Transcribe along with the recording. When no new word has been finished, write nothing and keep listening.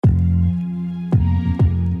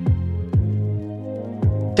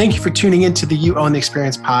Thank you for tuning in to the You Own the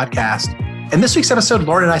Experience podcast. In this week's episode,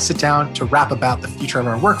 Lauren and I sit down to rap about the future of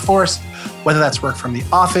our workforce, whether that's work from the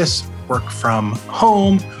office, work from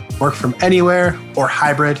home, work from anywhere, or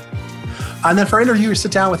hybrid. And then for our interview, we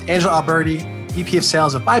sit down with Angela Alberti, VP of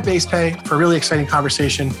Sales of MyBasePay, for a really exciting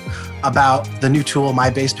conversation about the new tool,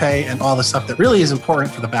 MyBasePay, and all the stuff that really is important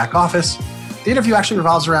for the back office. The interview actually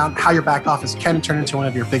revolves around how your back office can turn into one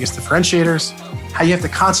of your biggest differentiators, how you have to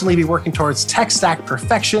constantly be working towards tech stack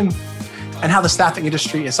perfection, and how the staffing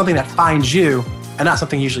industry is something that finds you and not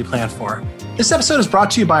something usually planned for. This episode is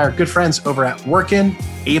brought to you by our good friends over at Workin,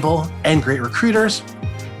 Able, and Great Recruiters.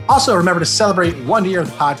 Also, remember to celebrate 1 year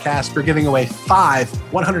of the podcast. We're giving away 5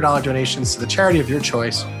 $100 donations to the charity of your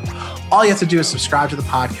choice. All you have to do is subscribe to the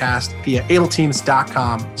podcast via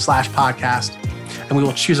ableteams.com/podcast, and we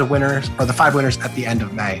will choose a winner or the 5 winners at the end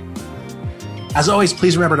of May. As always,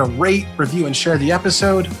 please remember to rate, review, and share the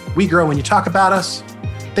episode. We grow when you talk about us.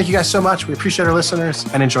 Thank you guys so much. We appreciate our listeners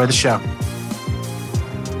and enjoy the show.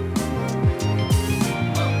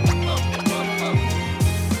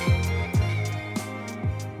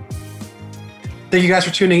 Thank you guys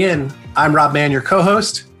for tuning in. I'm Rob Mann, your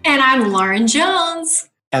co-host. And I'm Lauren Jones.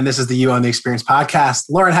 And this is the You Own the Experience podcast.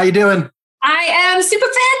 Lauren, how you doing? I am super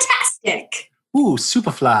fantastic. Ooh,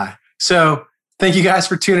 super fly. So thank you guys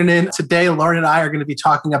for tuning in. Today, Lauren and I are going to be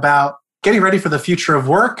talking about getting ready for the future of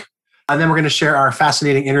work. And then we're going to share our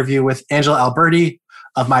fascinating interview with Angela Alberti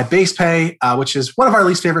of MyBasePay, which is one of our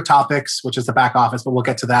least favorite topics, which is the back office, but we'll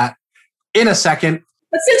get to that in a second.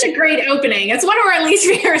 That's such a great opening. It's one of our least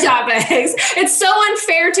favorite topics. It's so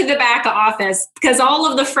unfair to the back office because all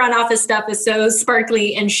of the front office stuff is so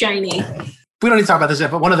sparkly and shiny. We don't need to talk about this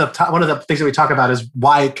yet, but one of the things that we talk about is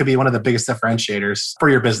why it could be one of the biggest differentiators for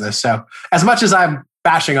your business. So as much as I'm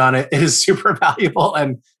bashing on it, it is super valuable.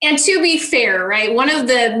 And to be fair, right, one of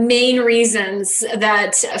the main reasons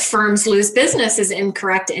that firms lose business is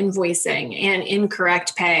incorrect invoicing and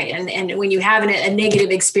incorrect pay. And when you have a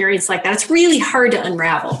negative experience like that, it's really hard to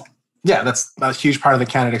unravel. Yeah, that's a huge part of the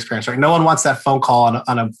candidate experience, right? No one wants that phone call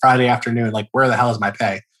on a Friday afternoon, like, where the hell is my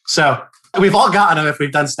pay? So we've all gotten them if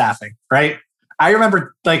we've done staffing, right? I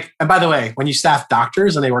remember, and by the way, when you staff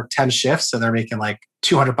doctors and they work 10 shifts and they're making like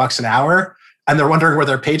 $200 an hour, and they're wondering where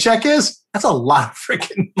their paycheck is, that's a lot of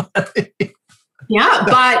freaking money. Yeah,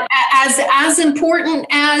 but as important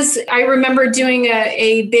as I remember doing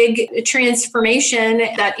a big transformation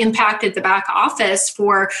that impacted the back office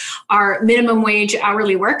for our minimum wage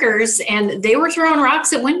hourly workers, and they were throwing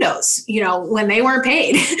rocks at windows, when they weren't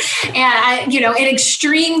paid. And, an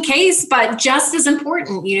extreme case, but just as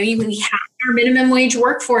important, we have our minimum wage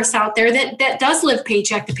workforce out there that does live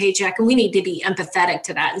paycheck to paycheck, and we need to be empathetic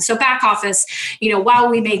to that. And so back office, while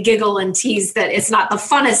we may giggle and tease that it's not the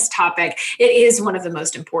funnest topic, it is one of the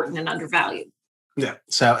most important and undervalued. Yeah.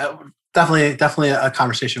 So definitely a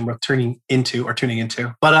conversation worth tuning into.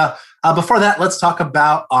 But before that, let's talk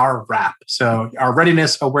about our wrap. So our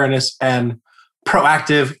readiness, awareness, and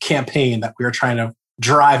proactive campaign that we are trying to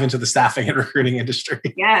drive into the staffing and recruiting industry.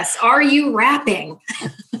 Yes. Are you rapping?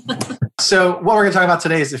 So what we're going to talk about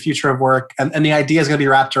today is the future of work. And the idea is going to be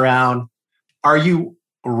wrapped around, are you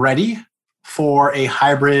ready for a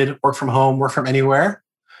hybrid work from home, work from anywhere?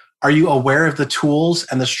 Are you aware of the tools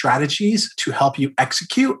and the strategies to help you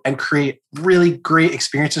execute and create really great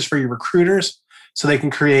experiences for your recruiters so they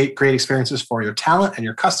can create great experiences for your talent and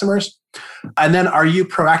your customers? And then are you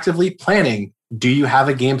proactively planning? Do you have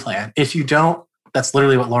a game plan? If you don't, that's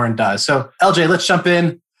literally what Lauren does. So LJ, let's jump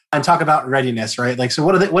in and talk about readiness, right? So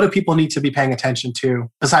what do people need to be paying attention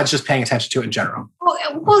to besides just paying attention to it in general?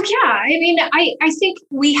 Well, yeah. I think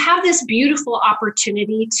we have this beautiful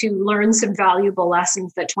opportunity to learn some valuable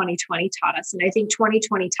lessons that 2020 taught us. And I think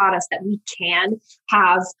 2020 taught us that we can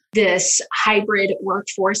have this hybrid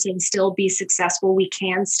workforce and still be successful. We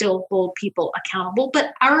can still hold people accountable.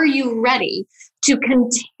 But are you ready to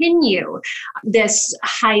continue this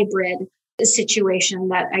hybrid situation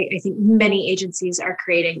that I think many agencies are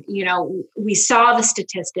creating? We saw the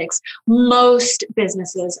statistics. Most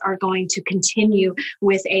businesses are going to continue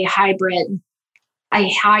with a hybrid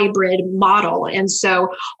model. And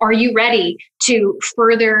so are you ready to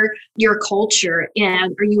further your culture?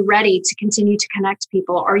 And are you ready to continue to connect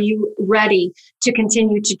people? Are you ready to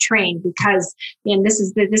continue to train? Because, and this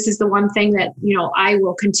is the one thing that, I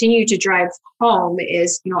will continue to drive home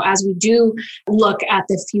is, as we do look at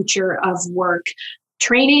the future of work,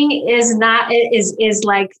 training is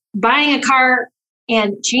like buying a car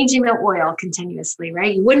and changing the oil continuously,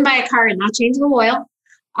 right? You wouldn't buy a car and not change the oil.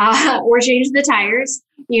 or change the tires,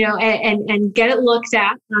 and get it looked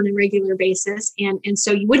at on a regular basis. And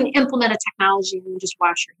so you wouldn't implement a technology and just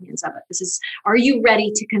wash your hands of it. This is, are you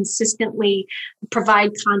ready to consistently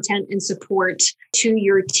provide content and support to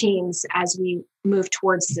your teams as we move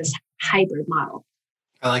towards this hybrid model?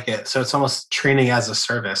 I like it. So it's almost training as a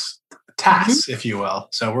service, TaaS, if you will.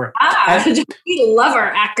 So we love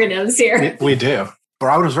our acronyms here. We do. But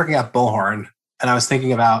I was working at Bullhorn, and I was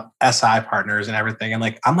thinking about SI partners and everything. And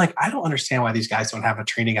I'm like, I don't understand why these guys don't have a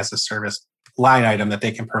training as a service line item that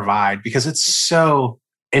they can provide, because it's so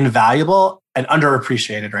invaluable and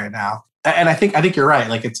underappreciated right now. And I think you're right.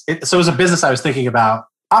 So it was a business I was thinking about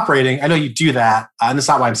operating. I know you do that. And that's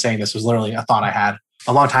not why I'm saying this. It was literally a thought I had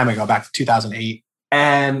a long time ago, back to 2008.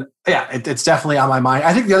 And yeah, it's definitely on my mind.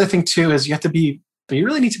 I think the other thing too is you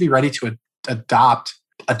really need to be ready to adopt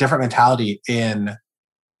a different mentality in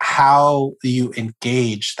how you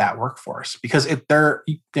engage that workforce, because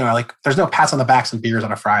there's no pats on the backs and beers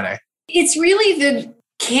on a Friday. It's really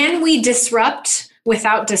can we disrupt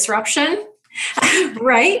without disruption?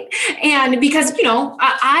 Right. And because,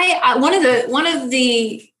 I one of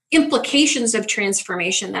the implications of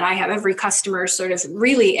transformation that I have every customer sort of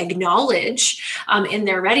really acknowledge in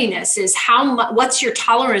their readiness is what's your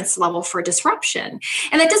tolerance level for disruption?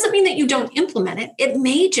 And that doesn't mean that you don't implement it. It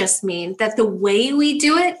may just mean that the way we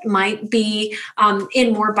do it might be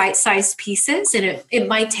in more bite-sized pieces, and it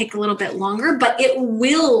might take a little bit longer, but it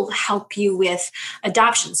will help you with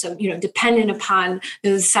adoption. So, dependent upon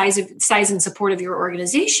the size and support of your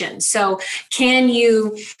organization. So can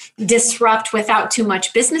you disrupt without too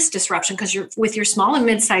much business disruption? Because with your small and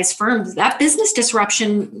mid-sized firms, that business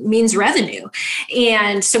disruption means revenue.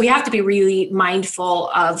 And so we have to be really mindful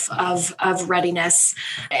of readiness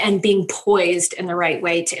and being poised in the right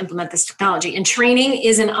way to implement this technology. And training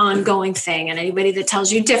is an ongoing thing. And anybody that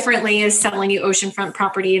tells you differently is selling you oceanfront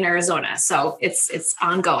property in Arizona. So it's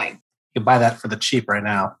ongoing. You can buy that for the cheap right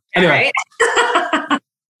now. Anyway, right?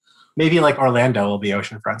 Maybe Orlando will be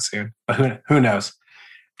oceanfront soon, but who knows?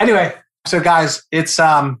 Anyway, so guys, it's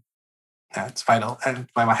vital. And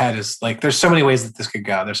my head is there's so many ways that this could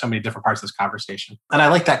go. There's so many different parts of this conversation. And I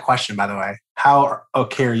like that question, by the way. How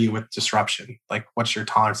okay are you with disruption? What's your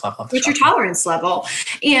tolerance level? What's your tolerance level?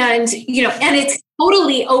 And, and it's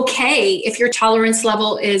totally okay if your tolerance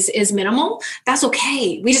level is minimal. That's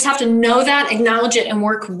okay. We just have to know that, acknowledge it, and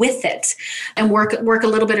work with it, and work a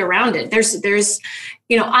little bit around it. There's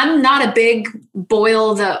I'm not a big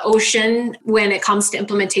boil the ocean when it comes to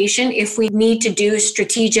implementation. If we need to do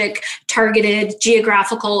strategic, targeted,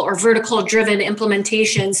 geographical, or vertical driven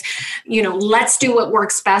implementations, let's do what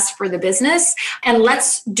works best for the business, and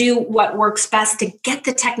let's do what works best to get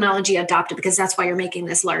the technology adopted, because that's why you're making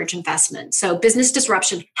this large investment. So business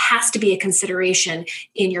disruption has to be a consideration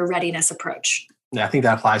in your readiness approach. Yeah, I think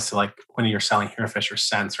that applies to when you're selling HEROFISH or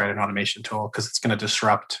Sense, right? An automation tool, because it's going to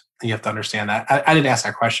disrupt. And you have to understand that. I didn't ask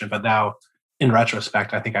that question, but now in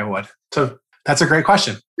retrospect, I think I would. So that's a great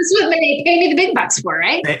question. This is what they pay me the big bucks for,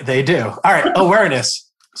 right? They do. All right.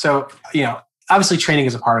 Awareness. So, obviously training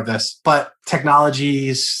is a part of this, but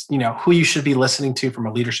technologies, who you should be listening to from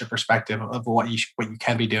a leadership perspective of what you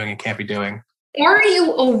can be doing and can't be doing. Are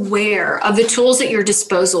you aware of the tools at your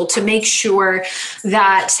disposal to make sure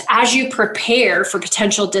that as you prepare for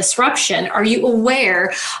potential disruption, are you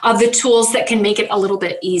aware of the tools that can make it a little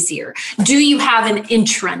bit easier? Do you have an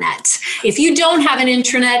intranet? If you don't have an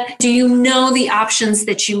intranet, do you know the options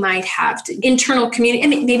that you might have? Internal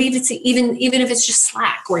community, maybe if it's even if it's just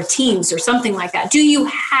Slack or Teams or something like that. Do you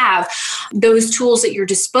have those tools at your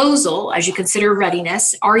disposal as you consider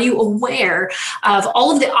readiness? Are you aware of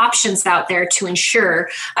all of the options out there to ensure,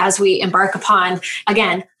 as we embark upon,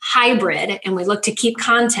 again, hybrid, and we look to keep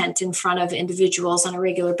content in front of individuals on a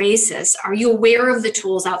regular basis, are you aware of the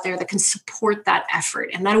tools out there that can support that effort?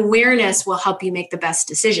 And that awareness will help you make the best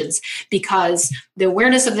decisions, because the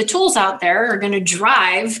awareness of the tools out there are going to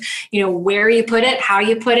drive, where you put it,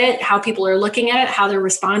 how people are looking at it, how they're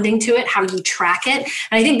responding to it, how you track it.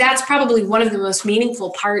 And I think that's probably one of the most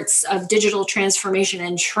meaningful parts of digital transformation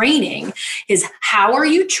and training is, how are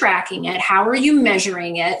you tracking it? How are you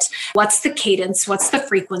measuring it? What's the cadence? What's the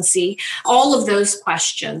frequency? All of those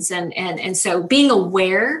questions. And so being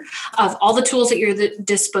aware of all the tools at your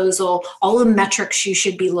disposal, all the metrics you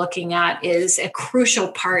should be looking at is a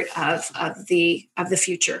crucial part of the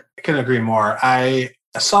future. I couldn't agree more. I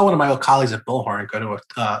saw one of my old colleagues at Bullhorn go to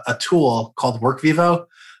a tool called WorkVivo,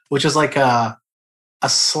 which is like a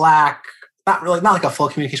Slack, not like a full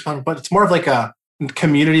communication platform, but it's more of like a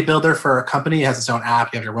community builder for a company. It has its own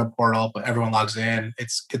app. You have your web portal, but everyone logs in.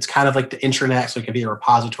 It's kind of like the intranet, so it can be a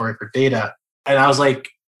repository for data. And I was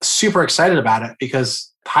super excited about it,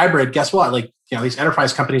 because hybrid, guess what? Like, these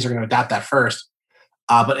enterprise companies are going to adapt that first.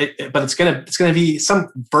 But it's going to be, some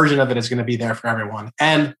version of it is going to be there for everyone.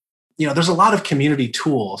 And, there's a lot of community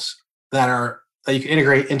tools that you can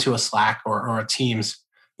integrate into a Slack or a Teams.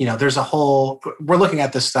 We're looking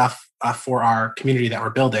at this stuff for our community that we're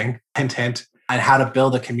building, Hint, and how to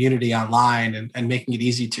build a community online and making it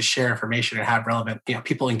easy to share information and have relevant,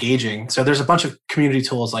 people engaging. So there's a bunch of community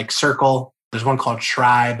tools like Circle. There's one called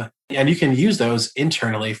Tribe, and you can use those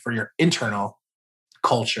internally for your internal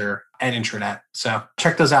culture and intranet. So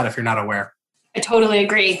check those out if you're not aware. I totally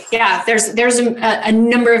agree. Yeah, there's a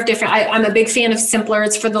number of different, I'm a big fan of Simpler.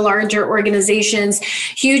 It's for the larger organizations.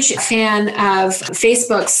 Huge fan of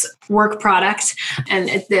Facebook's work product. And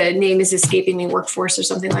the name is escaping me, Workforce or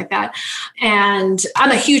something like that. And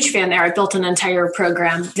I'm a huge fan there. I built an entire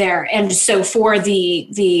program there. And so for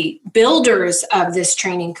the builders of this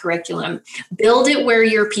training curriculum, build it where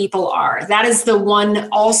your people are. That is the one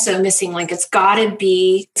also missing link. It's got to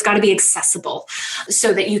be accessible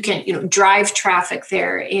so that you can, drive traffic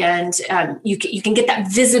there, and you can get that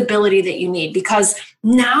visibility that you need, because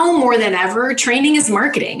now more than ever, training is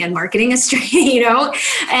marketing and marketing is training,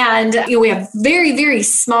 and we have very, very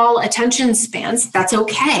small attention spans. That's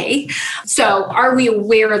okay. So are we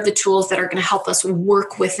aware of the tools that are going to help us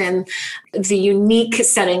work within the unique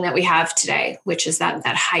setting that we have today, which is that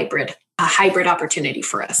hybrid opportunity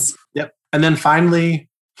for us? Yep. And then finally,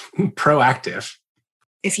 proactive.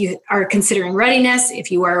 If you are considering readiness,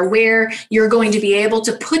 if you are aware, you're going to be able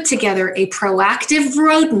to put together a proactive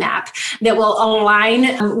roadmap that will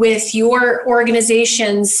align with your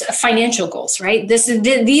organization's financial goals, right?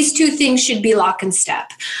 These two things should be lock and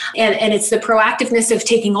step. And it's the proactiveness of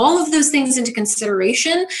taking all of those things into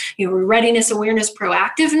consideration, readiness, awareness,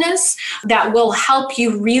 proactiveness, that will help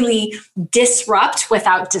you really disrupt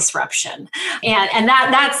without disruption. And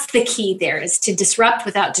that's the key there, is to disrupt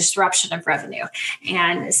without disruption of revenue.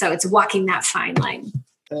 And so it's walking that fine line.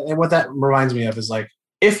 And what that reminds me of is, like,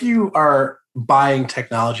 if you are buying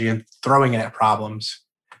technology and throwing it at problems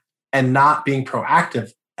and not being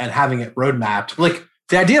proactive and having it roadmapped, like,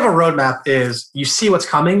 the idea of a roadmap is you see what's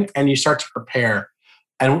coming and you start to prepare.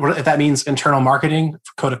 And if that means internal marketing,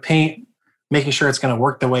 Code of Paint, making sure it's going to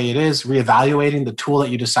work the way it is, reevaluating the tool that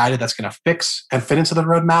you decided that's going to fix and fit into the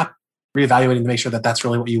roadmap, reevaluating to make sure that that's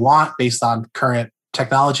really what you want based on current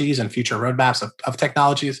technologies and future roadmaps of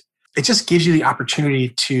technologies. It just gives you the opportunity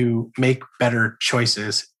to make better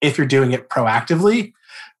choices if you're doing it proactively,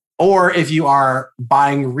 or if you are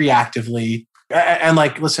buying reactively. And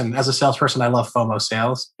like, listen, as a salesperson, I love FOMO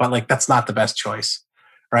sales, but like, that's not the best choice,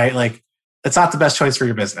 right? Like, it's not the best choice for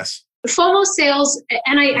your business. FOMO sales,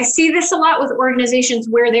 and I see this a lot with organizations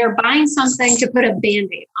where they're buying something to put a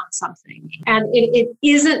Band-Aid on something. And it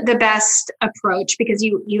isn't the best approach, because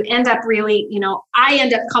you end up really, I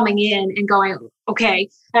end up coming in and going, okay,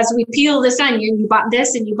 as we peel this onion, you bought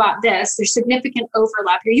this and you bought this. There's significant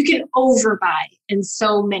overlap here. You can overbuy in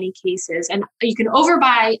so many cases, and you can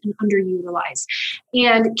overbuy and underutilize.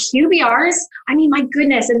 And QBRs, I mean, my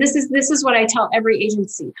goodness, and this is what I tell every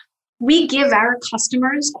agency. We give our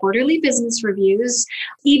customers quarterly business reviews,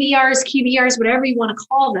 EBRs, QBRs, whatever you want to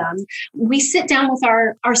call them. We sit down with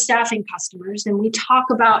our staffing customers and we talk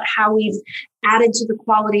about how we've added to the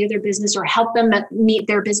quality of their business or help them meet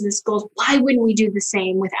their business goals. Why wouldn't we do the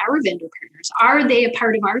same with our vendor partners? Are they a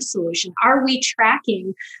part of our solution? Are we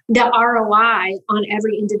tracking the ROI on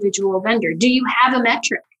every individual vendor? Do you have a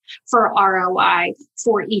metric for ROI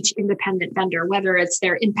for each independent vendor, whether it's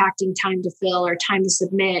their impacting time to fill or time to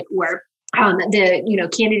submit, or the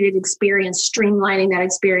candidate experience, streamlining that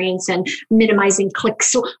experience and minimizing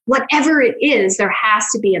clicks. So whatever it is, there has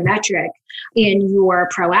to be a metric in your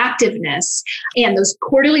proactiveness. And those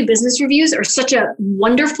quarterly business reviews are such a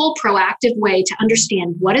wonderful proactive way to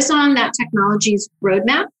understand what is on that technology's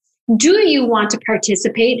roadmap. Do you want to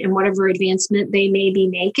participate in whatever advancement they may be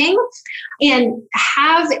making, and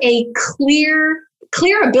have a clear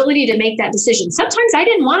ability to make that decision? Sometimes I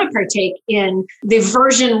didn't want to partake in the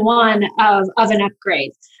version 1 of an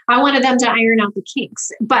upgrade. I wanted them to iron out the kinks.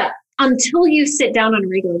 But until you sit down on a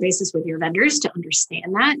regular basis with your vendors to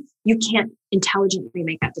understand that, you can't intelligently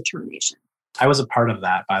make that determination. I was a part of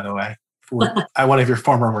that, by the way, at one of your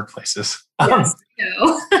former workplaces. Yes,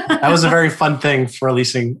 that was a very fun thing for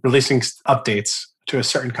releasing updates to a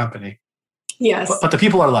certain company. Yes, but the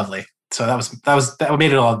people are lovely, so that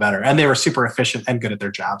made it all better, and they were super efficient and good at their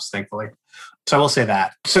jobs, thankfully. So I will say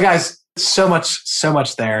that. So guys, so much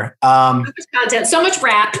there. So much content, so much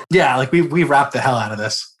wrap. Yeah, like we wrapped the hell out of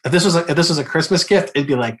this. If this was a Christmas gift, it'd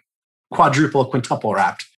be like quadruple, quintuple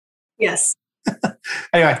wrapped. Yes.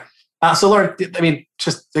 Anyway, so Lauren, I mean,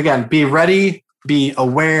 just again, be ready be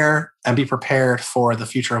aware and be prepared for the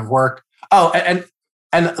future of work. Oh, and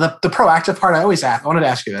the proactive part I wanted to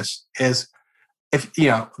ask you this is, if,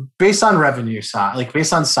 based on revenue size, like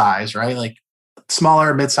based on size, right? Like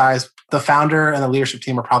smaller, mid-size, the founder and the leadership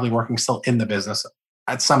team are probably working still in the business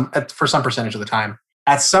for some percentage of the time.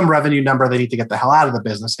 At some revenue number, they need to get the hell out of the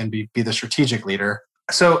business and be the strategic leader.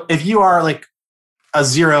 So if you are like a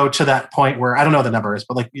zero to that point where, I don't know what the number is,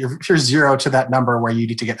 but like if you're zero to that number where you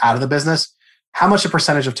need to get out of the business, how much a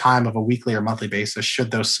percentage of time of a weekly or monthly basis should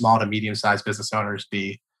those small to medium-sized business owners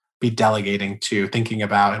be delegating to thinking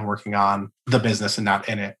about and working on the business and not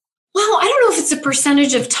in it? Well, I don't know if it's a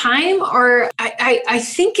percentage of time, or I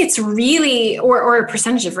think it's really, or a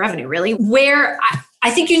percentage of revenue, really, where I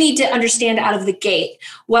think you need to understand out of the gate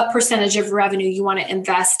what percentage of revenue you want to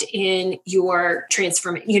invest in your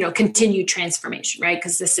continued transformation, right?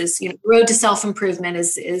 Because this is, road to self-improvement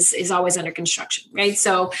is always under construction, right?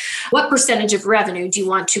 So what percentage of revenue do you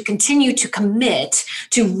want to continue to commit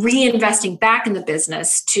to reinvesting back in the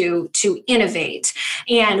business to innovate?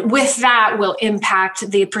 And with that will impact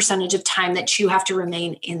the percentage of time that you have to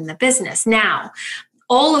remain in the business. Now,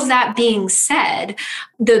 all of that being said,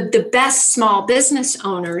 the best small business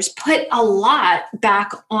owners put a lot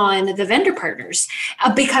back on the vendor partners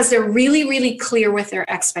because they're really, really clear with their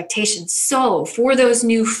expectations. So for those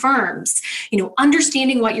new firms,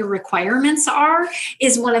 understanding what your requirements are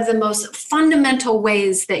is one of the most fundamental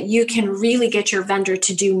ways that you can really get your vendor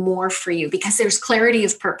to do more for you, because there's clarity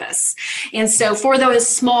of purpose. And so for those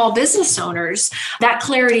small business owners, that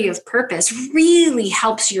clarity of purpose really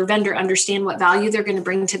helps your vendor understand what value they're going to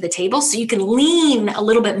bring to the table, so you can lean a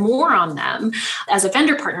little bit more on them as a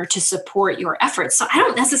vendor partner to support your efforts. So I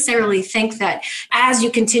don't necessarily think that as you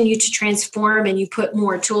continue to transform and you put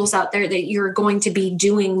more tools out there that you're going to be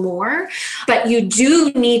doing more, but you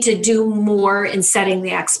do need to do more in setting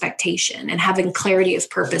the expectation and having clarity of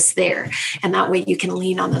purpose there. And that way you can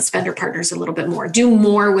lean on those vendor partners a little bit more. Do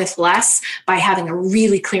more with less by having a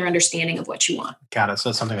really clear understanding of what you want. Got it. So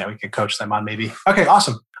it's something that we could coach them on maybe. Okay,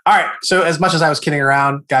 awesome. All right. So as much as I was kidding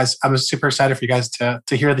around, guys, I was super excited for you guys to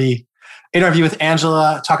hear the interview with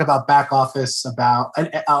Angela, talk about back office, about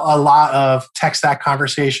a lot of tech stack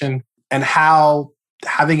conversation, and how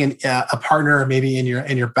having a partner maybe in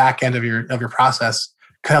your back end of your process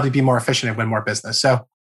could help you be more efficient and win more business. So,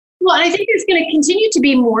 well, I think there's going to continue to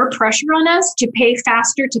be more pressure on us to pay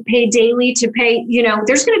faster, to pay daily, to pay,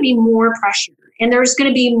 there's going to be more pressure. And there's going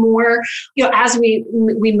to be more, as we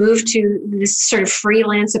move to this sort of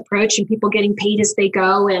freelance approach and people getting paid as they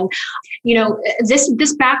go. And,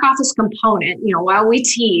 this back office component, while we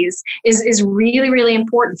tease, is really, really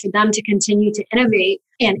important for them to continue to innovate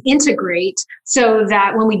and integrate, so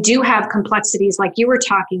that when we do have complexities like you were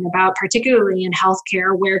talking about, particularly in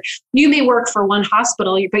healthcare, where you may work for one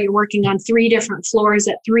hospital, but you're working on 3 different floors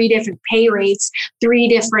at 3 different pay rates, 3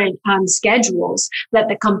 different schedules, that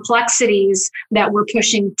the complexities that we're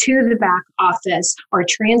pushing to the back office are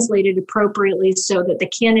translated appropriately so that the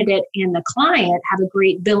candidate and the client have a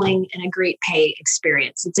great billing and a great pay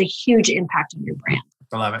experience. It's a huge impact on your brand.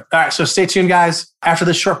 I love it. All right. So stay tuned, guys. After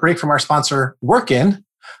this short break from our sponsor, Workin,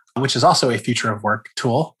 which is also a future of work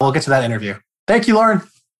tool, we'll get to that interview. Thank you, Lauren.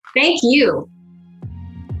 Thank you.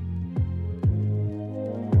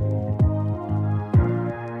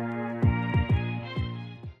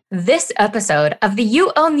 This episode of the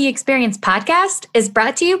You Own the Experience podcast is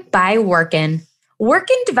brought to you by Workin.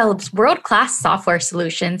 Workin develops world-class software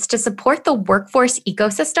solutions to support the workforce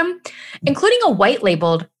ecosystem, including a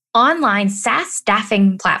white-labeled online SaaS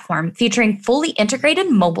staffing platform featuring fully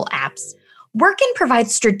integrated mobile apps. Workin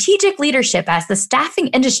provides strategic leadership as the staffing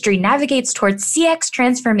industry navigates towards CX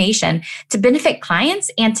transformation to benefit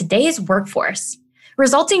clients and today's workforce,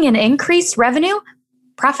 resulting in increased revenue,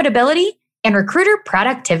 profitability, and recruiter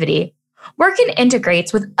productivity. Workin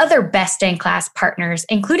integrates with other best-in-class partners,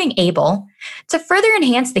 including Able, to further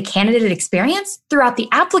enhance the candidate experience throughout the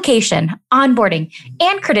application, onboarding,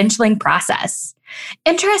 and credentialing process.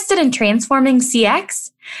 Interested in transforming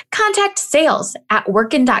CX? Contact sales at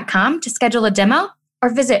workin.com to schedule a demo, or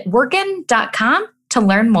visit workin.com to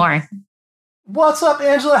learn more. What's up,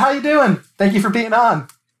 Angela? How you doing? Thank you for being on.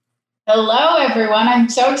 Hello, everyone. I'm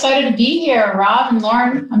so excited to be here, Rob and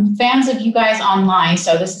Lauren. I'm fans of you guys online,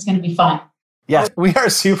 so this is going to be fun. Yes, we are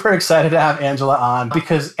super excited to have Angela on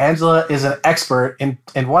because Angela is an expert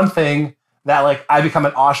in one thing that I become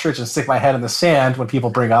an ostrich and stick my head in the sand when people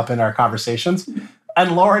bring up in our conversations.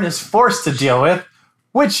 And Lauren is forced to deal with,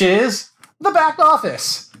 which is the back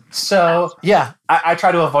office. So yeah, I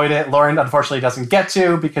try to avoid it. Lauren unfortunately doesn't get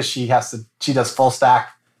to because she does full stack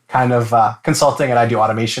kind of consulting, and I do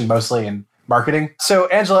automation mostly and marketing. So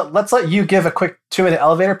Angela, let's let you give a quick 2-minute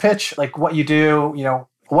elevator pitch, like what you do,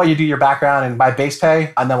 your background and my base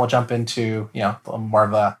pay. And then we'll jump into, more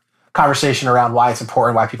of a conversation around why it's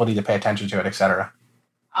important, why people need to pay attention to it, et cetera.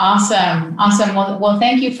 Awesome. Well,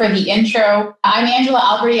 thank you for the intro. I'm Angela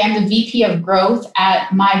Alberti. I'm the VP of Growth at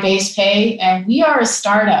MyBasePay, and we are a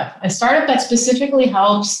startup that specifically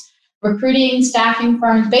helps recruiting, staffing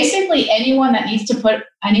firms, basically anyone that needs to put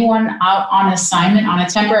anyone out on assignment on a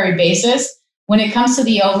temporary basis when it comes to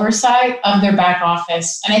the oversight of their back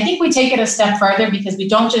office. And I think we take it a step further because we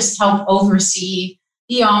don't just help oversee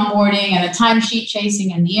the onboarding and the timesheet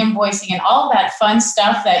chasing and the invoicing and all that fun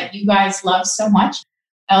stuff that you guys love so much.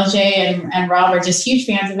 LJ and Rob are just huge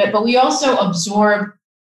fans of it, but we also absorb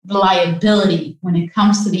the liability when it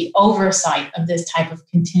comes to the oversight of this type of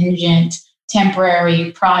contingent,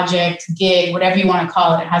 temporary, project, gig, whatever you want to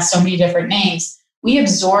call it. It has so many different names. We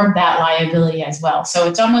absorb that liability as well. So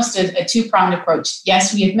it's almost a two-pronged approach.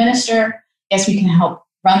 Yes, we administer. Yes, we can help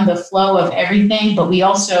run the flow of everything, but we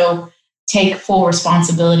also take full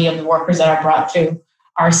responsibility of the workers that are brought through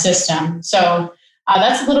our system. So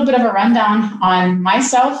that's a little bit of a rundown on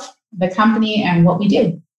myself, the company, and what we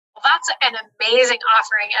do. Well, that's an amazing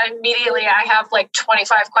offering. And immediately I have like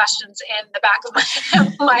 25 questions in the back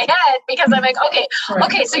of my head because I'm like,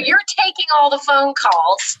 okay, so you're taking all the phone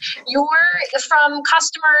calls. You're from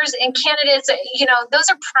customers and candidates. Those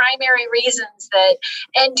are primary reasons that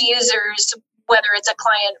end users, whether it's a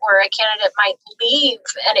client or a candidate, might leave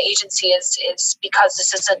an agency is because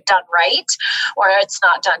this isn't done right or it's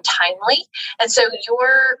not done timely. And so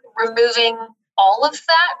you're removing all of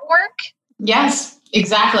that work? Yes,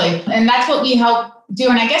 exactly. And that's what we help do.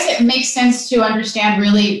 And I guess it makes sense to understand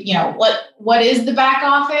really, what is the back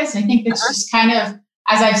office? I think it's just kind of,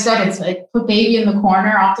 as I've said, it's like put baby in the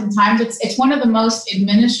corner. Oftentimes it's one of the most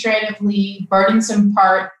administratively burdensome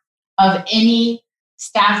part of any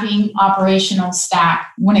staffing operational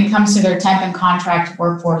stack when it comes to their temp and contract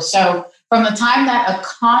workforce. So from the time that a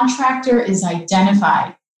contractor is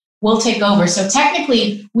identified, we'll take over. So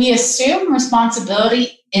technically, we assume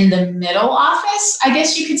responsibility in the middle office, I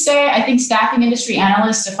guess you could say. I think Staffing Industry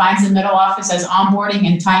Analyst defines the middle office as onboarding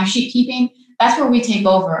and timesheet keeping. That's where we take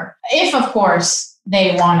over, if, of course,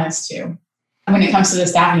 they want us to. When it comes to the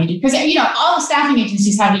staffing agency, because all the staffing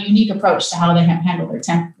agencies have a unique approach to how they handle their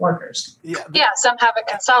temp workers. Yeah, some have it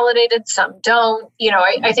consolidated, some don't.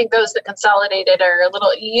 I think those that consolidated are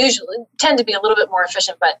usually tend to be a little bit more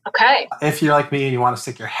efficient. But okay, if you're like me and you want to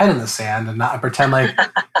stick your head in the sand and not pretend like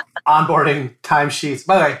onboarding timesheets.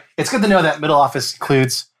 By the way, it's good to know that middle office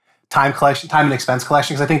includes time and expense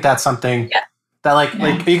collection, because I think that's something that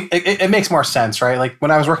it makes more sense, right? Like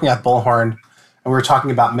when I was working at Bullhorn, and we were talking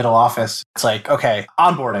about middle office, it's like, okay,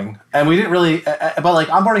 onboarding. And we didn't really, but like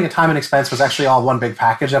onboarding and time and expense was actually all one big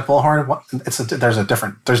package at Bullhorn.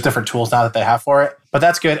 There's different tools now that they have for it, but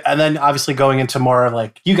that's good. And then obviously going into more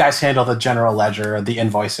like, you guys handle the general ledger, the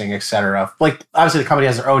invoicing, et cetera. Like obviously the company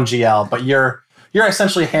has their own GL, but you're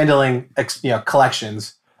essentially handling,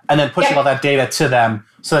 collections and then pushing all that data to them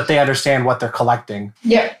so that they understand what they're collecting.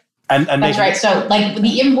 Yeah. And that's right. So like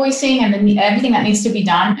the invoicing and then everything that needs to be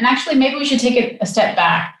done. And actually, maybe we should take it a step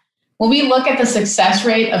back. When we look at the success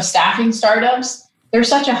rate of staffing startups, there's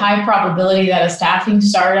such a high probability that a staffing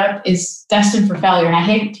startup is destined for failure. And I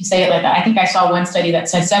hate to say it like that. I think I saw one study that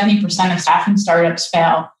said 70% of staffing startups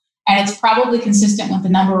fail. And it's probably consistent with the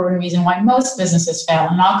number one reason why most businesses fail.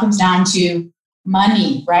 And it all comes down to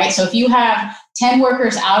money, right? So if you have 10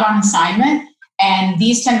 workers out on assignment, and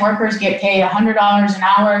these 10 workers get paid $100 an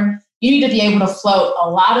hour, you need to be able to float a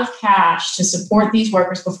lot of cash to support these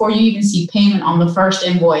workers before you even see payment on the first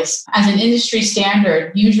invoice. As an industry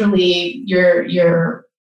standard, usually your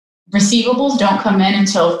receivables don't come in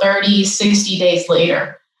until 30, 60 days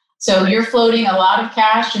later. So you're floating a lot of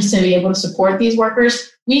cash just to be able to support these workers.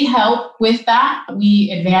 We help with that. We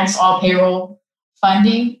advance all payroll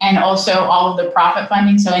funding and also all of the profit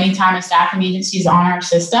funding. So anytime a staffing agency is on our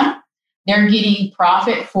system, they're getting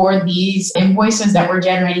profit for these invoices that we're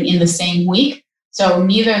generating in the same week. So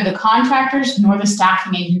neither the contractors nor the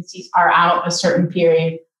staffing agencies are out a certain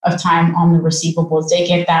period of time on the receivables. They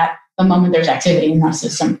get that the moment there's activity in our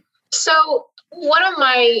system. So one of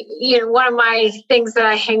my things that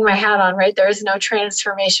I hang my hat on, right? There is no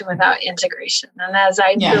transformation without integration. And as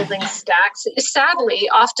I'm building stacks, sadly,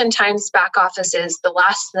 oftentimes back office is the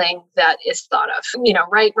last thing that is thought of,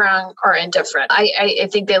 right, wrong, or indifferent. I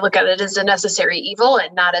think they look at it as a necessary evil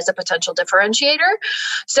and not as a potential differentiator.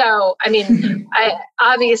 So,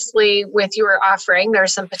 obviously with your offering,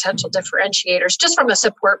 there's some potential differentiators just from a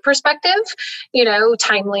support perspective,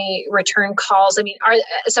 timely return calls.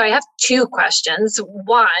 So I have two questions. questions.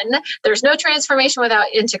 One, there's no transformation without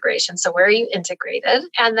integration. So where are you integrated?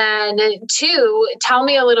 And then two, tell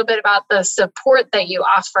me a little bit about the support that you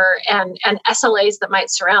offer and SLAs that might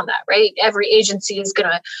surround that, right? Every agency is going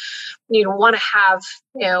to want to have,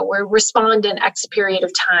 or respond in X period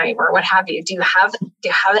of time or what have you. Do you have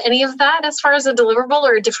any of that as far as a deliverable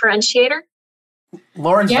or a differentiator?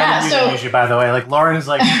 Lauren's better to use you, by the way. Like Lauren is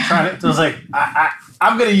like trying to, was like,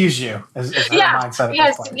 I'm going to use you as mindset.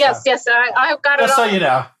 Yes. I've got it. Just so you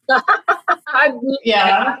know. No,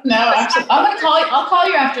 actually, I'll call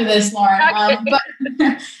you after this, Lauren. Okay.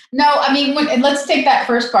 But no, I mean, let's take that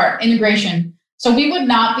first part, integration. So we would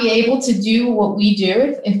not be able to do what we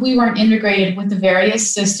do if we weren't integrated with the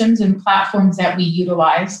various systems and platforms that we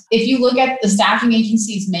utilize. If you look at the staffing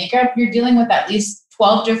agency's makeup, you're dealing with at least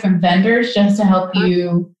 12 different vendors just to help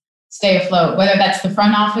you stay afloat, whether that's the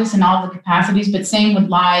front office and all the capacities, but same would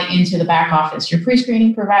lie into the back office, your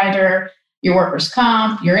pre-screening provider, your workers'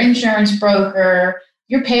 comp, your insurance broker,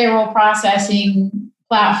 your payroll processing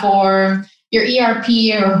platform, your ERP,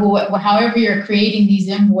 or however you're creating these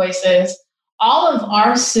invoices. All of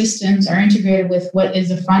our systems are integrated with what is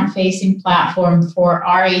a front-facing platform for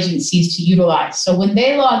our agencies to utilize. So when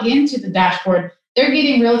they log into the dashboard, they're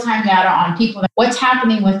getting real-time data on people, what's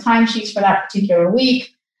happening with timesheets for that particular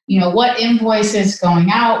week, what invoice is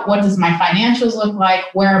going out, what does my financials look like,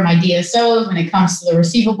 where are my DSOs when it comes to the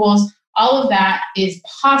receivables. All of that is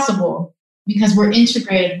possible because we're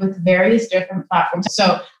integrated with various different platforms.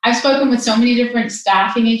 So I've spoken with so many different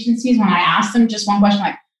staffing agencies. When I ask them just one question,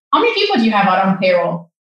 like, how many people do you have out on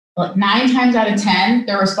payroll? Like 9 times out of 10,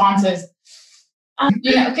 their response is,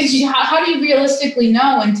 because how do you realistically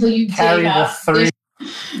know until you carry the 3?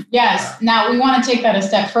 Yes. Now we want to take that a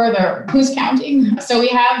step further. Who's counting? So we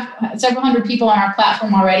have several hundred people on our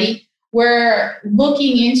platform already. We're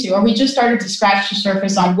looking into, or we just started to scratch the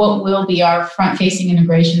surface on what will be our front-facing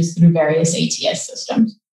integrations through various ATS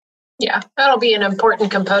systems. Yeah, that'll be an important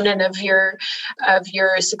component of your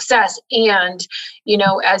success. And,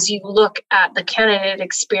 as you look at the candidate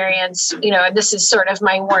experience, and this is sort of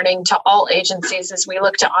my warning to all agencies as we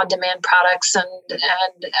look to on-demand products and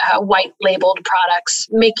white labeled products,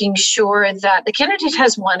 making sure that the candidate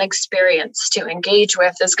has one experience to engage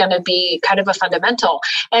with is going to be kind of a fundamental.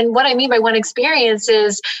 And what I mean by one experience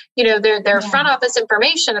is, their front office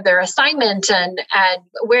information of their assignment and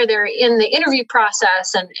where they're in the interview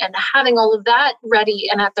process and having all of that ready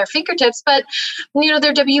and at their fingertips, but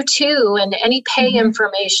their W-2 and any pay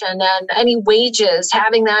information and any wages,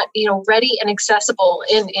 having that ready and accessible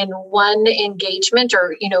in one engagement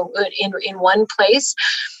or in one place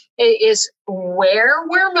is where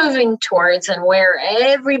we're moving towards and where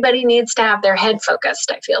everybody needs to have their head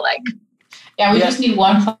focused, I feel like. Yeah, we just need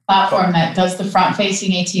one platform that does the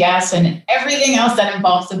front-facing ATS and everything else that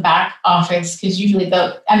involves the back office, because usually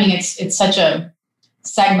it's such a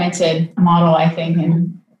segmented model, I think,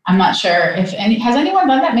 and I'm not sure if has anyone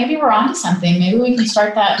done that. Maybe we're onto something. Maybe we can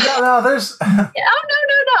start that. No, there's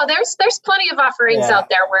no. There's plenty of offerings out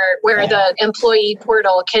there where the employee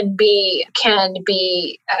portal can be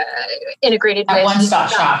integrated at with one-stop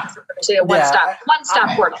shop.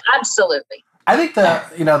 One-stop portal. Absolutely. I think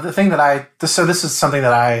the thing that this is something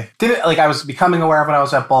that I didn't I was becoming aware of when I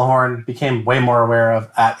was at Bullhorn, became way more aware of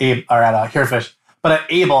at Herefish, but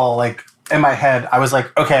at Able, like in my head, I was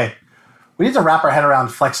like, okay, we need to wrap our head around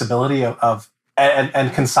flexibility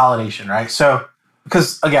and consolidation, right? So,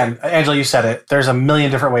 because again, Angela, you said it, there's a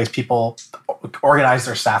million different ways people organize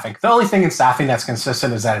their staffing. The only thing in staffing that's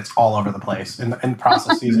consistent is that it's all over the place in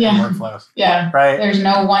processes and workflows. Yeah. Right. There's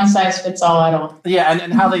no one size fits all at all. Yeah.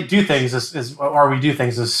 And how they do things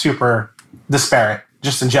is super disparate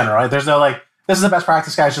just in general. Right? There's no this is the best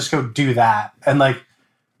practice, guys, just go do that. And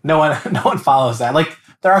no one follows that. Like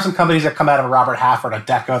there are some companies that come out of a Robert Half or a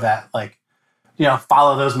Deco that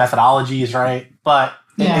follow those methodologies, right? But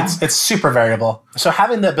it's super variable. So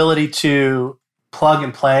having the ability to plug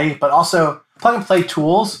and play, but also plug and play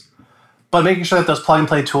tools, but making sure that those plug and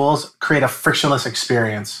play tools create a frictionless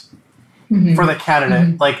experience for the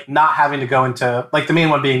candidate, like not having to go into, like the main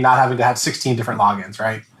one being not having to have 16 different logins,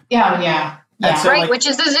 right? Yeah. So, right, which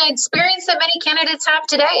is an experience that many candidates have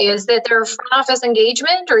today, is that their front office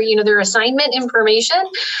engagement or their assignment information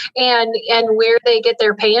and where they get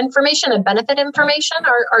their pay information and benefit information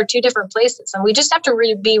are two different places. And we just have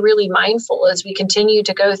to be really mindful as we continue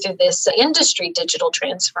to go through this industry digital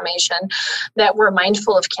transformation that we're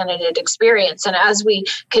mindful of candidate experience. And as we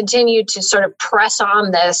continue to sort of press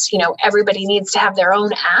on this, everybody needs to have their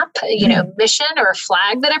own app, mission or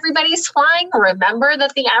flag that everybody's flying. Remember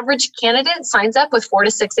that the average candidate signs up with 4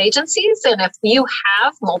 to 6 agencies. And if you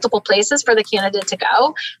have multiple places for the candidate to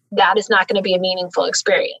go, that is not going to be a meaningful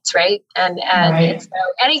experience, right? And so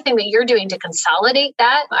anything that you're doing to consolidate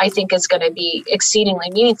that, I think is going to be exceedingly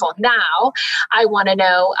meaningful. Now, I want to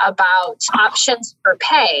know about options for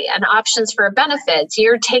pay and options for benefits.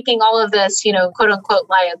 You're taking all of this, quote unquote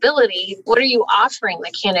liability. What are you offering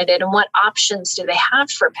the candidate and what options do they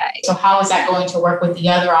have for pay? So how is that going to work with the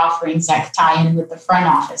other offerings that tie in with the front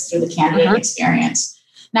office through the candidate experience?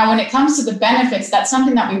 Now, when it comes to the benefits, that's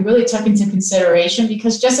something that we really took into consideration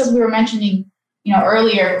because just as we were mentioning,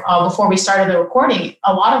 earlier before we started the recording,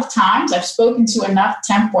 a lot of times I've spoken to enough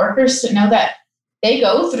temp workers to know that they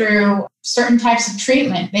go through certain types of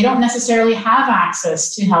treatment. They don't necessarily have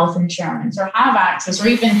access to health insurance or have access or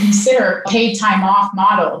even consider paid time off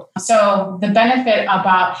model. So the benefit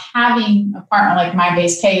about having a partner like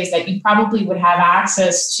MyBase Pay is that you probably would have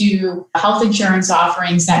access to health insurance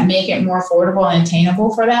offerings that make it more affordable and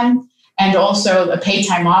attainable for them. And also a paid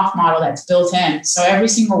time off model that's built in. So every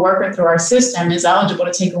single worker through our system is eligible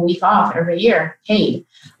to take a week off every year, paid.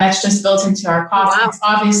 That's just built into our cost. Wow. It's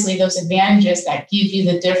obviously those advantages that give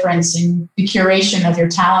you the difference in the curation of your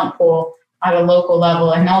talent pool at a local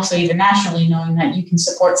level and also even nationally, knowing that you can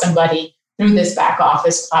support somebody through this back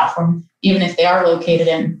office platform, even if they are located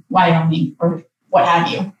in Wyoming or what have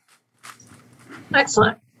you.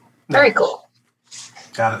 Excellent. Very cool.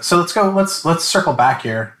 Got it. So let's circle back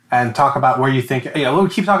here and talk about where you think, we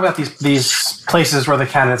keep talking about these places where the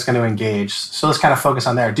candidate's going to engage. So let's kind of focus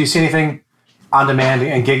on there. Do you see anything on demand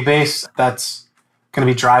and gig based that's going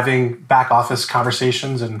to be driving back office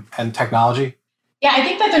conversations and technology? Yeah, I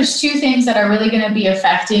think that there's two things that are really going to be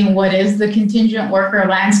affecting what is the contingent worker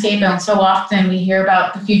landscape. And so often we hear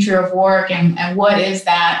about the future of work and what is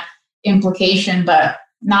that implication, but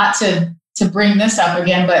not to bring this up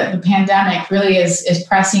again, but the pandemic really is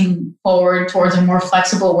pressing forward towards a more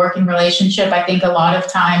flexible working relationship. I think a lot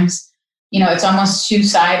of times, it's almost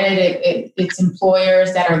two-sided. It's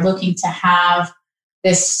employers that are looking to have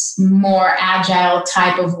this more agile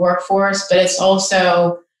type of workforce, but it's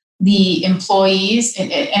also the employees.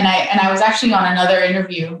 And I was actually on another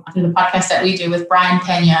interview through the podcast that we do with Brian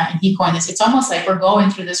Pena, and he coined this. It's almost like we're going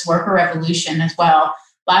through this worker revolution as well.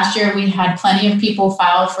 Last year, we had plenty of people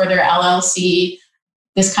file for their LLC,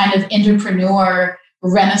 this kind of entrepreneur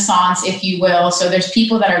renaissance, if you will. So there's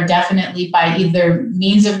people that are definitely by either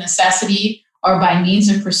means of necessity or by means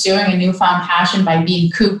of pursuing a newfound passion by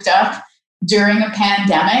being cooped up during a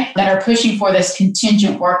pandemic that are pushing for this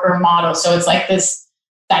contingent worker model. So it's like this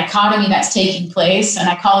dichotomy that's taking place. And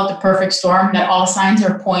I call it the perfect storm, that all signs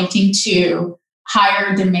are pointing to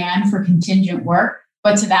higher demand for contingent work.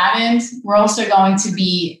 But to that end, we're also going to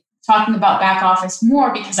be talking about back office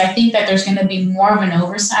more because I think that there's going to be more of an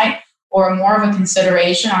oversight or more of a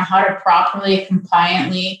consideration on how to properly,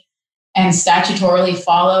 compliantly, and statutorily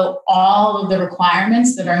follow all of the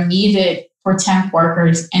requirements that are needed for temp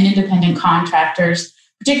workers and independent contractors,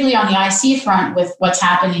 particularly on the IC front with what's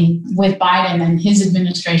happening with Biden and his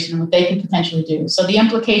administration and what they could potentially do. So the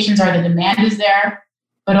implications are the demand is there,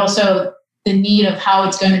 but also the need of how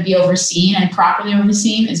it's going to be overseen and properly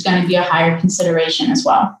overseen is going to be a higher consideration as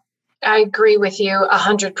well. I agree with you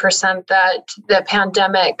 100% that the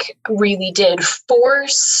pandemic really did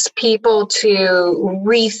force people to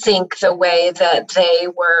rethink the way that they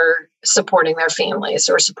were supporting their families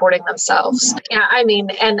or supporting themselves. Yeah, I mean,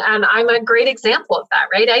 and I'm a great example of that,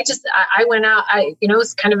 right? I went out,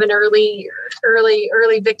 was kind of an early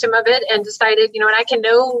victim of it and decided, and I can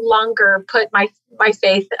no longer put my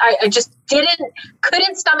faith. I just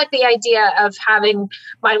couldn't stomach the idea of having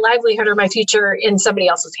my livelihood or my future in somebody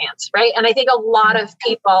else's hands, right? And I think a lot of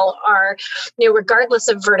people are, regardless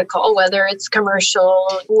of vertical, whether it's commercial,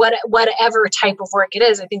 whatever type of work it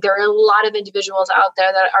is, I think there are a lot of individuals out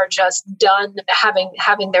there that are just done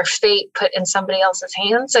having their fate put in somebody else's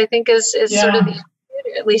hands. I think is sort of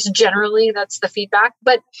at least generally, that's the feedback.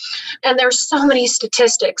 And there's so many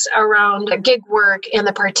statistics around gig work and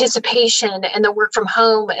the participation and the work from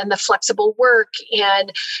home and the flexible work.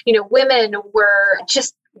 And, women were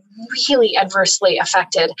just really adversely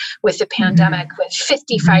affected with the pandemic, with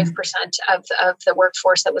 55% of the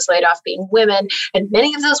workforce that was laid off being women, and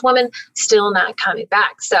many of those women still not coming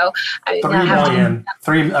back. So around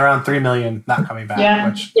 3 million not coming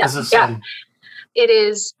back, which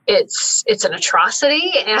is it's an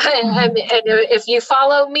atrocity. And if you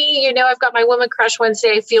follow me, I've got my Woman Crush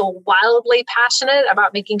Wednesday. I feel wildly passionate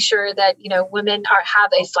about making sure that, women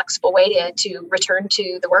have a flexible way to return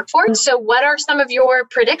to the workforce. So what are some of your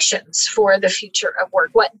predictions for the future of work?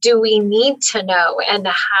 What do we need to know, and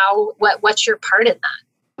what's your part in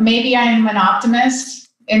that? Maybe I'm an optimist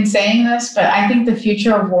in saying this, but I think the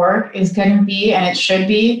future of work is going to be, and it should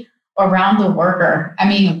be, around the worker. I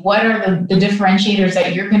mean, what are the differentiators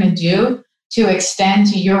that you're going to do to extend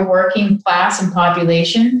to your working class and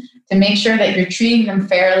population to make sure that you're treating them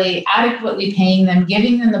fairly, adequately paying them,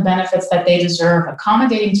 giving them the benefits that they deserve,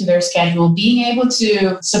 accommodating to their schedule, being able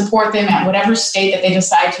to support them at whatever state that they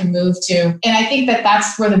decide to move to. And I think that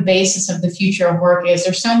that's where the basis of the future of work is.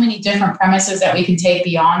 There's so many different premises that we can take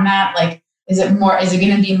beyond that. Like, is it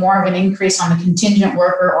going to be more of an increase on the contingent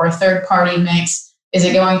worker or a third party mix? Is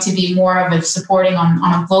it going to be more of a supporting on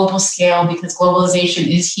a global scale because globalization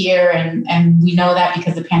is here and we know that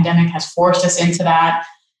because the pandemic has forced us into that?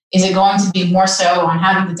 Is it going to be more so on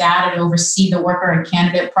having the data to oversee the worker and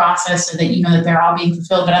candidate process so that you know that they're all being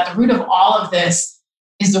fulfilled? But at the root of all of this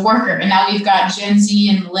is the worker. And now we've got Gen Z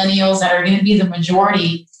and millennials that are going to be the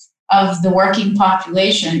majority of the working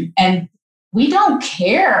population. And we don't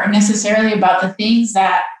care necessarily about the things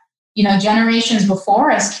that, you know, generations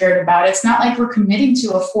before us cared about. It's not like we're committing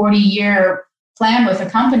to a 40-year plan with a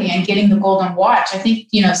company and getting the golden watch. I think,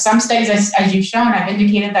 you know, some studies, as you've shown, have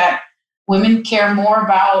indicated that women care more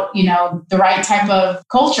about, you know, the right type of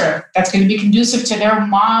culture that's going to be conducive to their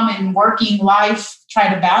mom and working life,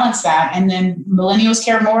 try to balance that. And then millennials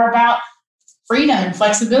care more about freedom and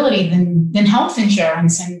flexibility than health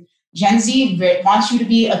insurance. And Gen Z wants you to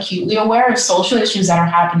be acutely aware of social issues that are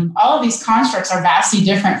happening. All of these constructs are vastly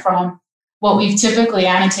different from what we've typically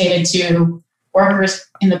annotated to workers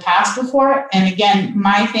in the past before. And again,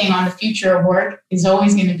 my thing on the future of work is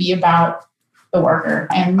always going to be about the worker,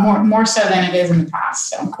 and more so than it is in the past.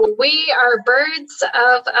 So we are birds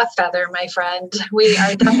of a feather, my friend. We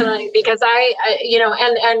are definitely, because I you know,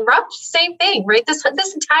 and Rob, same thing, right? This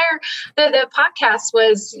entire the podcast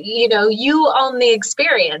was, you know, you own the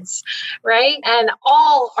experience, right? And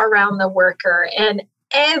all around the worker, and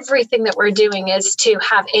everything that we're doing is to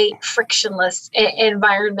have a frictionless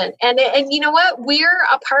environment. And you know what? We're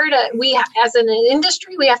a part of, as an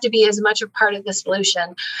industry, we have to be as much a part of the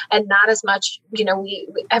solution and not as much, you know,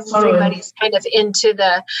 everybody's kind of into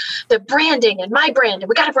the branding and my brand.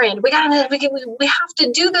 We got a brand. We have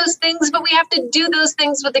to do those things, but we have to do those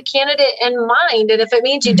things with the candidate in mind. And if it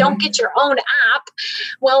means you don't get your own app,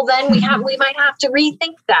 well, then we might have to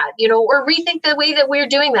rethink that, you know, or rethink the way that we're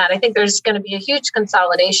doing that. I think there's going to be a huge consolidation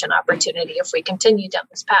opportunity if we continue down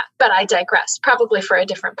this path. But I digress, probably for a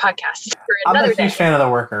different podcast. I'm a huge fan of the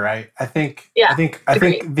worker, right? I think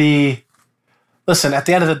listen, at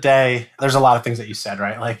the end of the day, there's a lot of things that you said,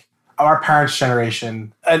 right? Like our parents'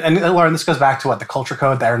 generation, and Lauren, this goes back to the culture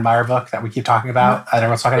code, the Erin Meyer book that we keep talking about, that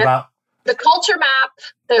everyone's talking about. The culture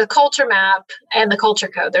map, and the culture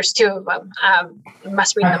code. There's two of them. You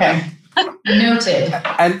must read them. Noted.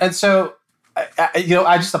 And so, you know,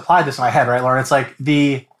 I just applied this in my head, right, Lauren? It's like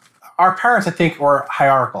our parents, I think, were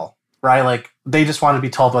hierarchical, right? Like they just wanted to be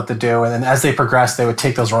told what to do. And then as they progressed, they would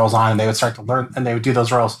take those roles on and they would start to learn and they would do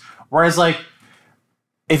those roles. Whereas like,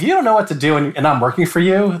 if you don't know what to do and I'm working for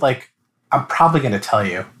you, like, I'm probably going to tell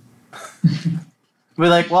you. Be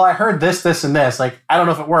like, well, I heard this, and this. Like, I don't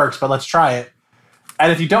know if it works, but let's try it.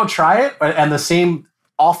 And if you don't try it and the same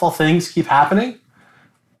awful things keep happening,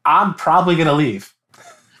 I'm probably going to leave.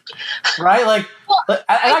 Right? Like, and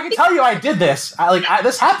I can tell you I did this.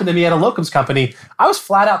 This happened to me at a locums company. I was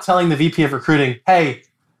flat out telling the VP of recruiting, hey,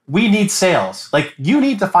 we need sales. Like, you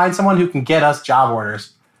need to find someone who can get us job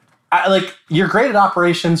orders. You're great at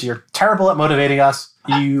operations. You're terrible at motivating us.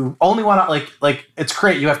 You only want to, like, it's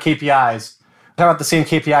great. You have KPIs. Talk about the same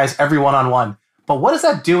KPIs every one-on-one. But what is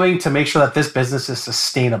that doing to make sure that this business is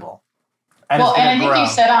sustainable? And I think you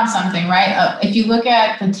said on something, right? If you look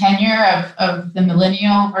at the tenure of the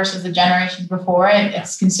millennial versus the generation before it,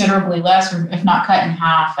 it's considerably less, or if not cut in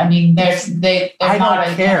half. I mean, there's not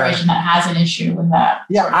a generation that has an issue with that.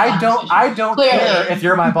 Yeah, I don't care if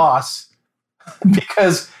you're my boss,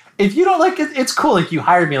 because if you don't like it, it's cool. Like, you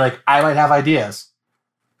hired me, like, I might have ideas.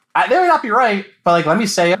 They may not be right, but like, let me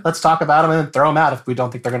say it. Let's talk about them and then throw them out if we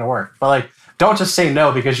don't think they're going to work. But like, don't just say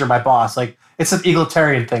no because you're my boss. Like, it's an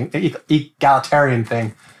egalitarian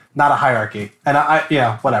thing, not a hierarchy. And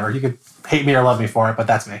whatever. You could hate me or love me for it, but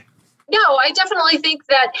that's me. No, I definitely think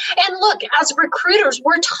that, and look, as recruiters,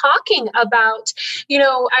 we're talking about, you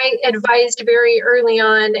know, I advised very early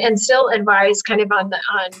on and still advise kind of on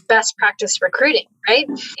best practice recruiting, right?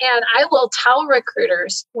 And I will tell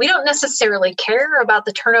recruiters, we don't necessarily care about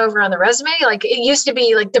the turnover on the resume. Like, it used to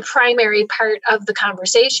be like the primary part of the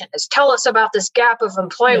conversation is tell us about this gap of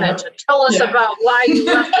employment and tell us about why you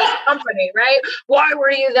left this company, right? Why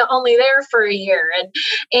were you only there for a year?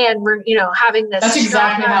 And we're, you know, having this. That's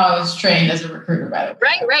exactly how I was trained as a recruiter, by the way.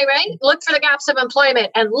 Right. Look for the gaps of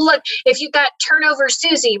employment. And look, if you've got turnover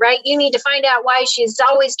Susie, right, you need to find out why she's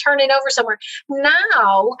always turning over somewhere.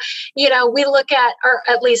 Now, we look at, or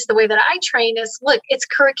at least the way that I train is, look, it's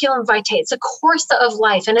curriculum vitae. It's a course of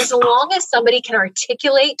life. And as long as somebody can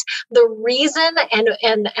articulate the reason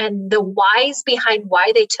and the whys behind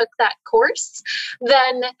why they took that course,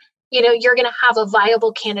 then you're going to have a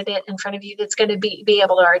viable candidate in front of you that's going to be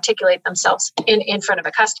able to articulate themselves in front of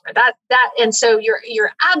a customer. And so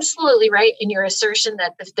you're absolutely right in your assertion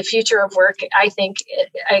that the future of work, I think,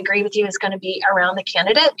 I agree with you, is going to be around the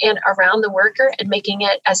candidate and around the worker and making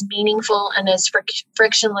it as meaningful and as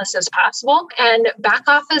frictionless as possible. And back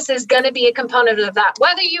office is going to be a component of that,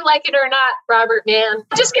 whether you like it or not, Robert, man.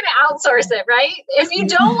 Just going to outsource it, right? If you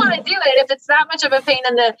don't want to do it, if it's that much of a pain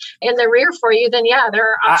in the rear for you, then yeah, there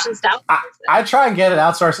are options. I try and get it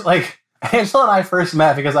outsourced. Like Angela and I first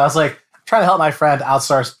met because I was like trying to help my friend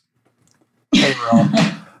outsource payroll.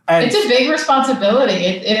 And it's a big responsibility.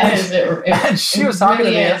 It is. And she was talking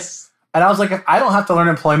to me, and I was like, if I don't have to learn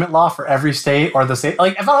employment law for every state or the state,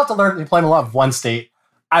 like if I don't have to learn employment law of one state,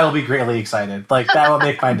 I will be greatly excited. Like that will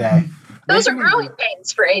make my day. Those are growing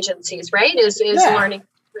pains for agencies, right? Is learning.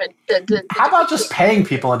 How about just paying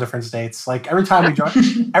people in different states? Like every time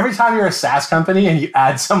you're a SaaS company and you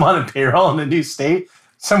add someone in payroll in a new state,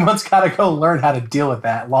 someone's got to go learn how to deal with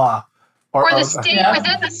that law. Or the state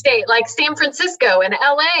within the state, like San Francisco and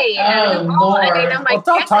LA.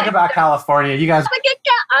 Don't talk about California. You guys.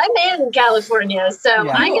 I'm in California, so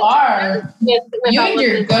yeah. You are. You and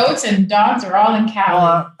your goats and dogs are all in Cali.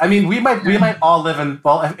 Well, I mean, we might all live in.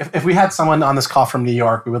 Well, if we had someone on this call from New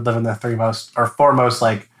York, we would live in the four most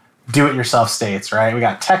like do-it-yourself states, right? We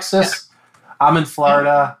got Texas. Yeah. I'm in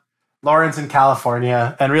Florida. Lauren's in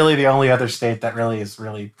California, and really the only other state that really is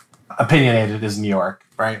opinionated is New York,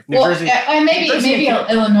 right? New Jersey, and maybe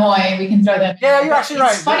Illinois. We can throw that. Yeah, you're actually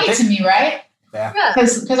right. It's funny to me, right? Yeah.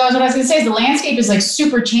 Because what I was going to say is the landscape is like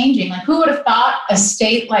super changing. Like, who would have thought a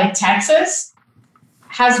state like Texas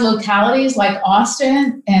has localities like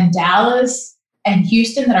Austin and Dallas and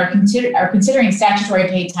Houston that are considering statutory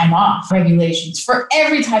paid time off regulations for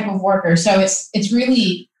every type of worker. So it's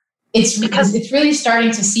really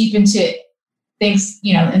starting to seep into things,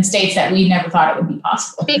 in states that we never thought it would be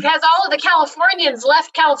possible. Because all of the Californians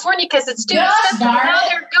left California because it's too expensive. Now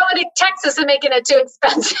they're going to Texas and making it too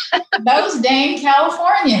expensive. Those dang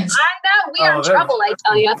Californians. I know. We are in trouble, I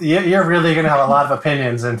tell you. You're really going to have a lot of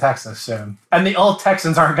opinions in Texas soon. And the old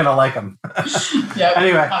Texans aren't going to like them. Yeah,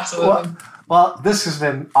 anyway, absolutely. Well, this has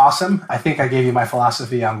been awesome. I think I gave you my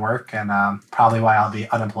philosophy on work and probably why I'll be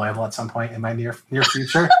unemployable at some point in my near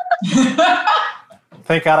future.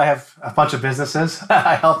 Thank God I have a bunch of businesses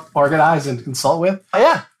I help organize and consult with.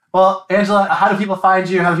 Yeah. Well, Angela, how do people find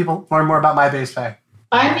you? How do people learn more about MyBasePay?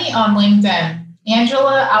 Find me on LinkedIn.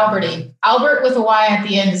 Angela Alberti. Albert with a Y at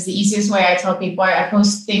the end is the easiest way I tell people. I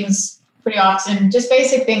post things pretty often, just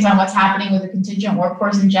basic things on what's happening with the contingent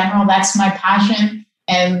workforce in general. That's my passion.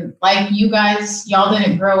 And like you guys, y'all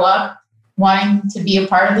didn't grow up wanting to be a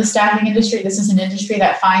part of the staffing industry. This is an industry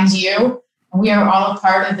that finds you. We are all a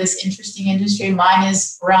part of this interesting industry. Mine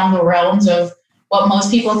is around the realms of what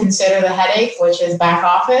most people consider the headache, which is back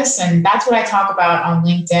office. And that's what I talk about on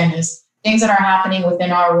LinkedIn is things that are happening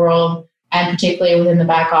within our world and particularly within the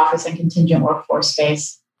back office and contingent workforce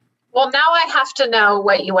space. Well, now I have to know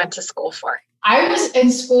what you went to school for. I was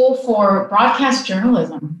in school for broadcast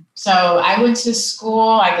journalism. So I went to school,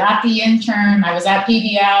 I got the intern, I was at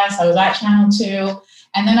PBS, I was at Channel 2,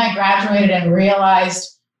 and then I graduated and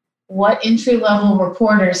realized what entry-level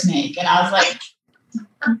reporters make. And I was like,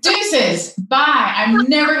 deuces, bye. I'm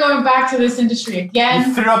never going back to this industry again.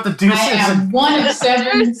 You threw up the deuces. I am one of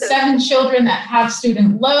seven children that have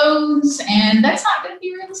student loans, and that's not going to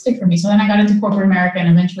be realistic for me. So then I got into corporate America and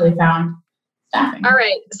eventually found staffing. All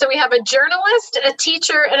right. So we have a journalist, a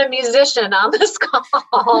teacher, and a musician on this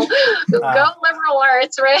call. Go liberal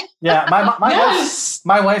arts, right? Yeah.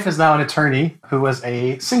 My wife is now an attorney who was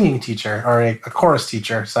a singing teacher or a chorus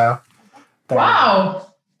teacher. So.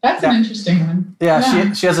 Wow. That's an interesting one.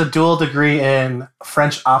 Yeah. She has a dual degree in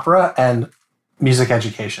French opera and music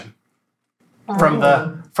education from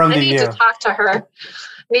the I need to talk to her. I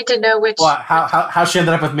need to know which. Well, how she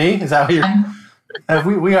ended up with me? Is that what you're?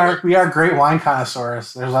 We are great wine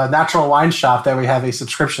connoisseurs. There's a natural wine shop that we have a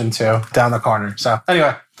subscription to down the corner. So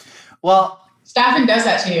anyway, well, staffing does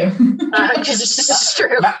that to you. It's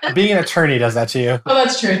true. Being an attorney does that to you. Oh,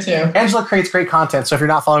 that's true too. Angela creates great content. So if you're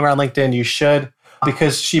not following her on LinkedIn, you should,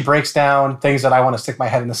 because she breaks down things that I want to stick my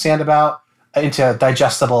head in the sand about into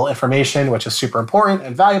digestible information, which is super important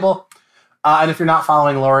and valuable. And if you're not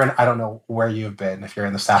following Lauren, I don't know where you've been if you're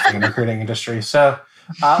in the staffing and recruiting industry. So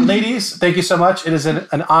ladies, thank you so much. It is an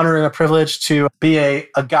honor and a privilege to be a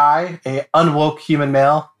guy, a unwoke human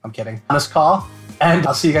male. I'm kidding. On this call. And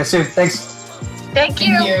I'll see you guys soon. Thanks. Thank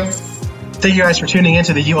you. Thank you guys for tuning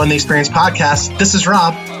into the You Own the Experience podcast. This is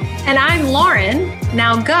Rob. And I'm Lauren.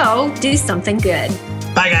 Now go do something good.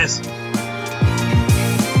 Bye, guys.